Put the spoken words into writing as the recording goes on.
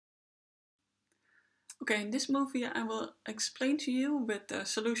Okay, in this movie I will explain to you with the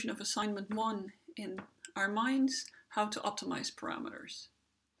solution of assignment 1 in our minds how to optimize parameters.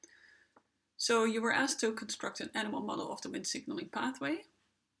 So you were asked to construct an animal model of the wind signaling pathway.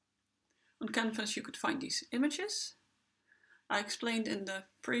 On Canvas you could find these images. I explained in the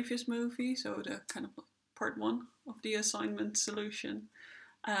previous movie, so the kind of part 1 of the assignment solution,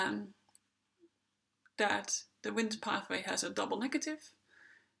 that the wind pathway has a double negative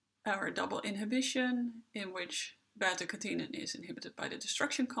or a double inhibition in which beta-catenin is inhibited by the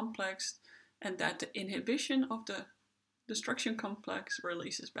destruction complex, and that the inhibition of the destruction complex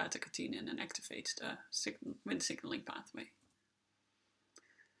releases beta-catenin and activates the wind signaling pathway.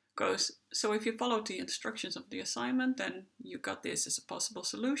 So if you followed the instructions of the assignment, then you got this as a possible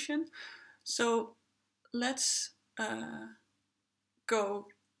solution. So let's go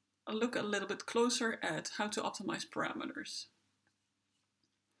look a little bit closer at how to optimize parameters.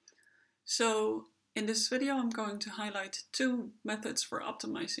 So in this video I'm going to highlight two methods for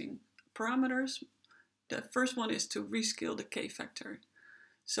optimizing parameters. The first one is to rescale the k-factor.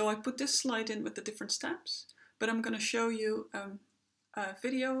 So I put this slide in with the different steps, but I'm going to show you a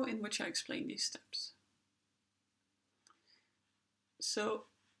video in which I explain these steps. So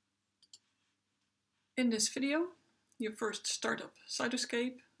in this video you first start up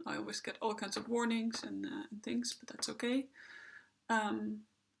Cytoscape. I always get all kinds of warnings and things, but that's okay.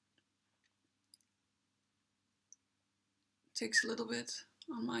 Takes a little bit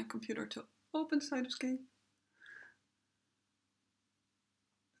on my computer to open Cytoscape.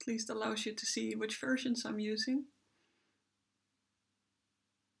 At least allows you to see which versions I'm using.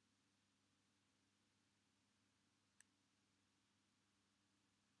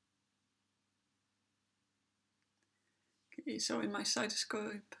 Okay, so in my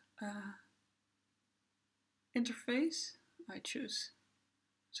Cytoscape interface, I choose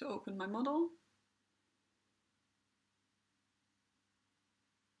to open my model.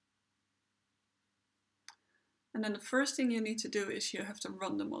 And then the first thing you need to do is you have to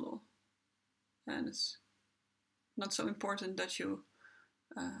run the model. And it's not so important that you,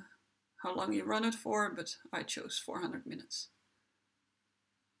 how long you run it for, but I chose 400 minutes.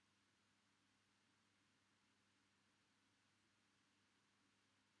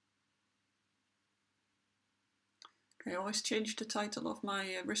 I always change the title of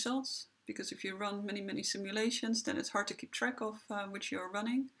my results, because if you run many simulations, then it's hard to keep track of which you're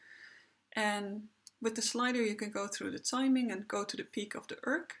running. And with the slider you can go through the timing and go to the peak of the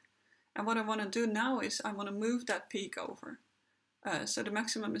ERC. And what I want to do now is I want to move that peak over. So the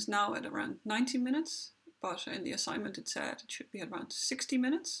maximum is now at around 90 minutes, but in the assignment it said it should be around 60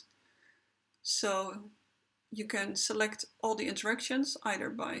 minutes. So you can select all the interactions either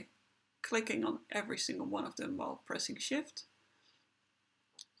by clicking on every single one of them while pressing Shift,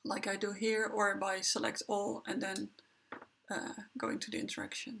 like I do here, or by select all and then going to the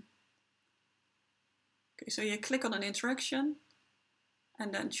interaction. Okay, so you click on an interaction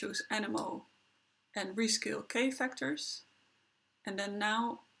and then choose ANIMO and rescale k-factors. And then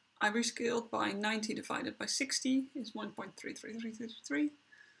now I rescaled by 90 divided by 60 is 1.33333.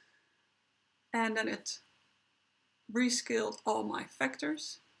 And then it rescaled all my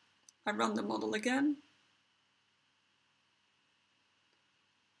factors. I run the model again.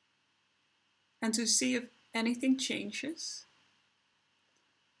 And to see if anything changes,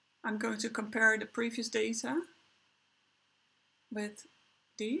 I'm going to compare the previous data with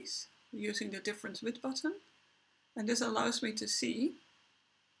these using the difference with button. And this allows me to see,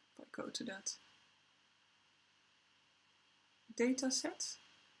 if I go to that data set,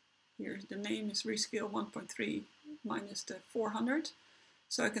 here the name is rescale 1.3 minus the 400.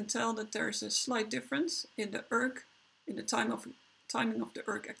 So I can tell that there's a slight difference in the ERC, in the timing of the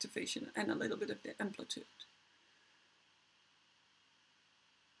ERC activation, and a little bit of the amplitude.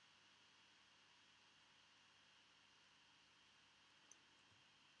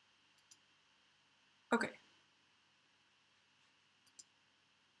 Okay.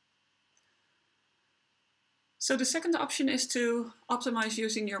 So the second option is to optimize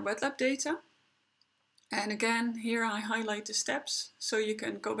using your wet lab data. And again, here I highlight the steps, so you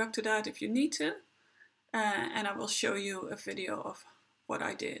can go back to that if you need to. And I will show you a video of what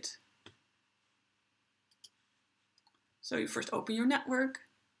I did. So you first open your network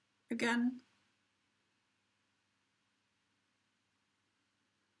again.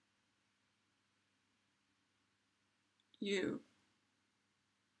 You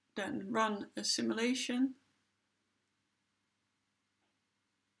then run a simulation.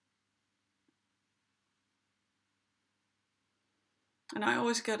 And I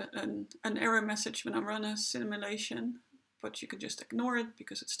always get an error message when I run a simulation, but you can just ignore it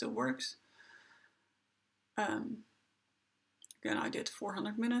because it still works. Again, I did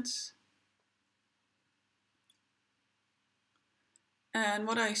 400 minutes. And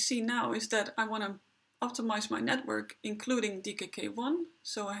what I see now is that I want to optimize my network, including DKK1.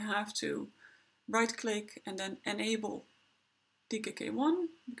 So I have to right click and then enable DKK1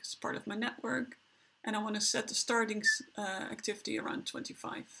 because it's part of my network. And I want to set the starting activity around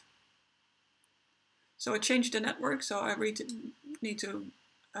 25. So I changed the network, so I need to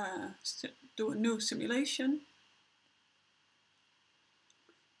do a new simulation.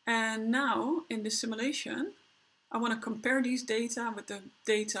 And now in this simulation, I want to compare these data with the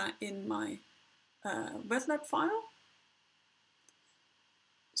data in my wet lab file.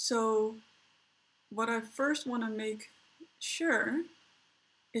 So what I first want to make sure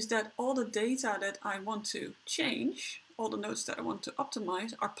is that all the data that I want to change, all the nodes that I want to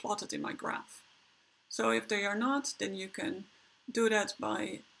optimize, are plotted in my graph. So if they are not, then you can do that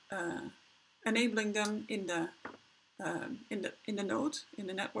by enabling them in the node, in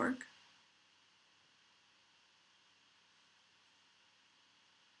the network.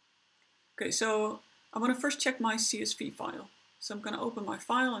 Okay, so I want to first check my CSV file. So I'm going to open my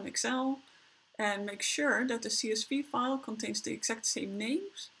file in Excel and make sure that the CSV file contains the exact same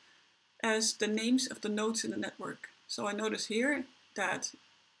names as the names of the nodes in the network. So I notice here that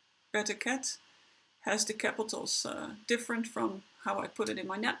BetaCat has the capitals different from how I put it in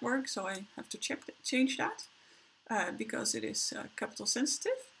my network, so I have to change that because it is capital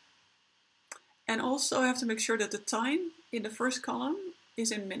sensitive. And also I have to make sure that the time in the first column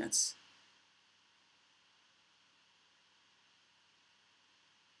is in minutes.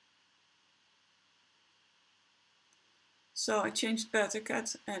 So I changed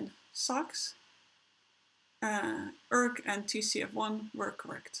BetaCat and SOX. ERC and TCF1 were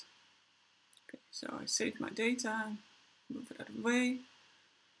correct. Okay, so I save my data, move it out of the way.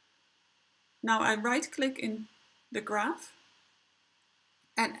 Now I right click in the graph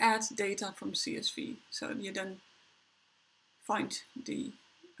and add data from CSV. So you then find the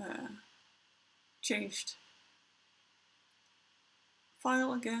changed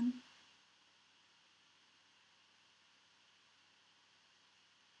file again.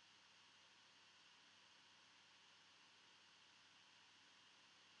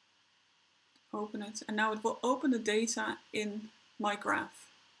 Open it, and now it will open the data in my graph.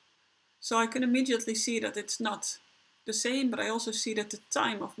 So I can immediately see that it's not the same, but I also see that the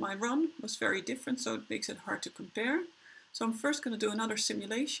time of my run was very different, so it makes it hard to compare. So I'm first going to do another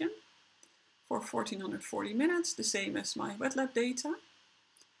simulation for 1440 minutes, the same as my wet lab data,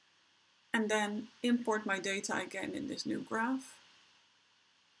 and then import my data again in this new graph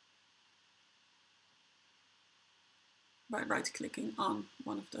by right-clicking on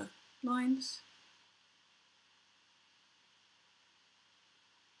one of the lines.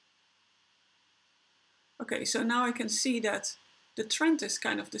 Okay, so now I can see that the trend is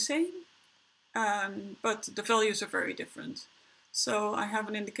kind of the same, but the values are very different. So I have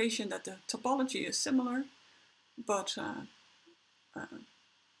an indication that the topology is similar, but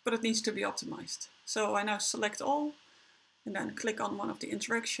it needs to be optimized. So I now select all and then click on one of the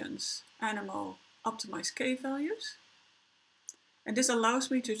interactions, ANIMO-Optimize K values. And this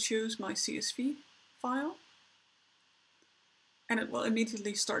allows me to choose my CSV file, and it will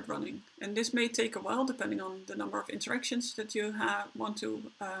immediately start running. And this may take a while depending on the number of interactions that you want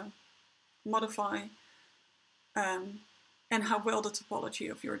to modify and how well the topology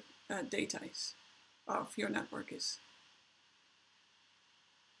of your data is, of your network is.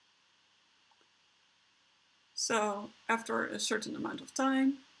 So after a certain amount of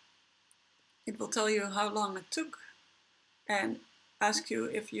time, it will tell you how long it took and ask you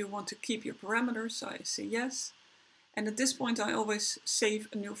if you want to keep your parameters. So I say yes. And at this point, I always save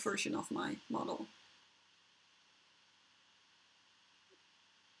a new version of my model.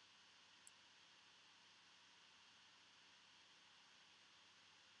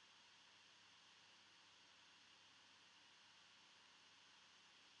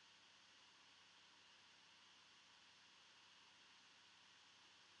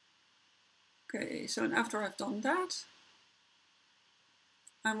 Okay, so after I've done that,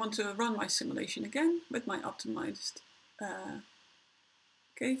 I want to run my simulation again with my optimized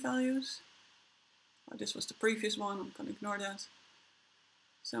K values. Oh, this was the previous one, I'm going to ignore that.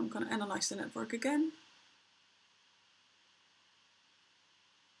 So I'm going to analyze the network again.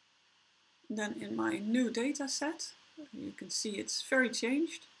 And then in my new data set, you can see it's very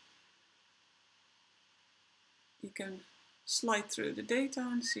changed. You can slide through the data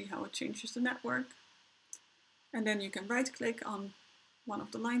and see how it changes the network. And then you can right click on one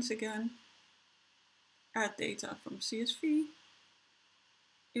of the lines again, add data from CSV,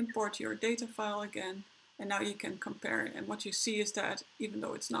 import your data file again, And now you can compare, and what you see is that even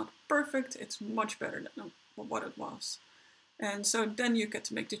though it's not perfect, it's much better than what it was. And so then you get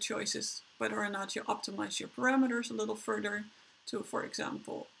to make the choices whether or not you optimize your parameters a little further to, for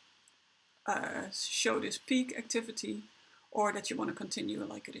example, show this peak activity, or that you want to continue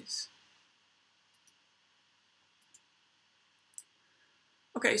like it is.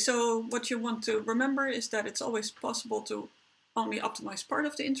 Okay, so what you want to remember is that it's always possible to only optimize part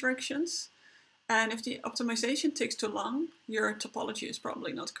of the interactions. And if the optimization takes too long, your topology is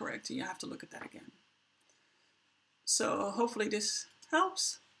probably not correct and you have to look at that again. So hopefully this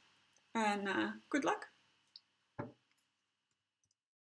helps, and good luck.